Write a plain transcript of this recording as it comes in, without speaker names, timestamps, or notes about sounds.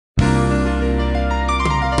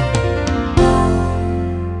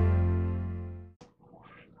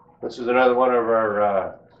This is another one of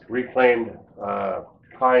our reclaimed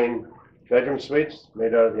pine bedroom suites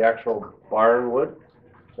made out of the actual barn wood.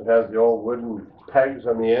 It has the old wooden pegs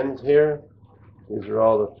on the ends here. These are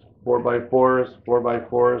all the 4x4s,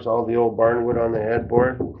 4x4s, all the old barn wood on the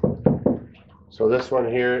headboard. So this one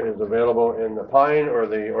here is available in the pine or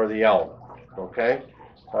the elm. Okay,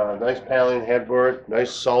 nice paneling headboard, nice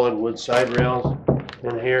solid wood side rails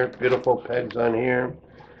in here, beautiful pegs on here.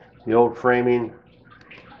 The old framing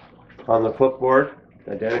on the footboard,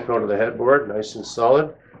 identical to the headboard, nice and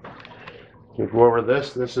solid. We go over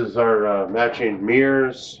this. This is our matching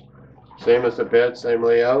mirrors, same as the bed, same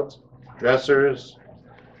layout. Dressers,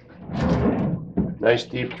 nice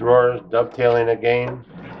deep drawers, dovetailing again.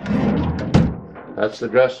 That's the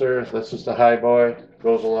dresser. This is the high boy.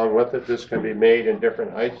 Goes along with it. This can be made in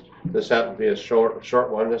different heights. This happens to be a short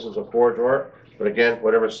one. This is a 4-drawer, but again,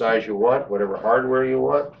 whatever size you want, whatever hardware you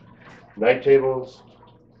want. Night tables,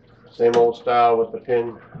 same old style with the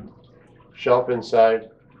pin shelf inside.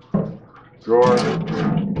 Drawer.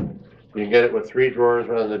 You can get it with 3 drawers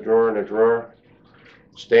rather than a drawer and a drawer.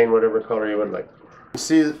 Stain whatever color you would like. You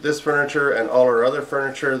see this furniture and all our other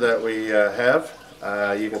furniture that we have.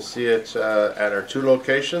 You can see it at our 2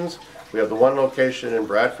 locations. We have the one location in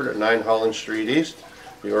Bradford at 9 Holland Street East.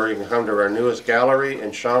 Or you can come to our newest gallery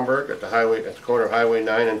in Schaumburg at the corner of Highway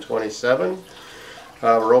 9 and 27.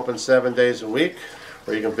 We're open 7 days a week,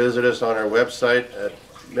 or you can visit us on our website at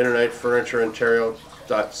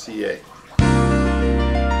MennoniteFurnitureOntario.ca.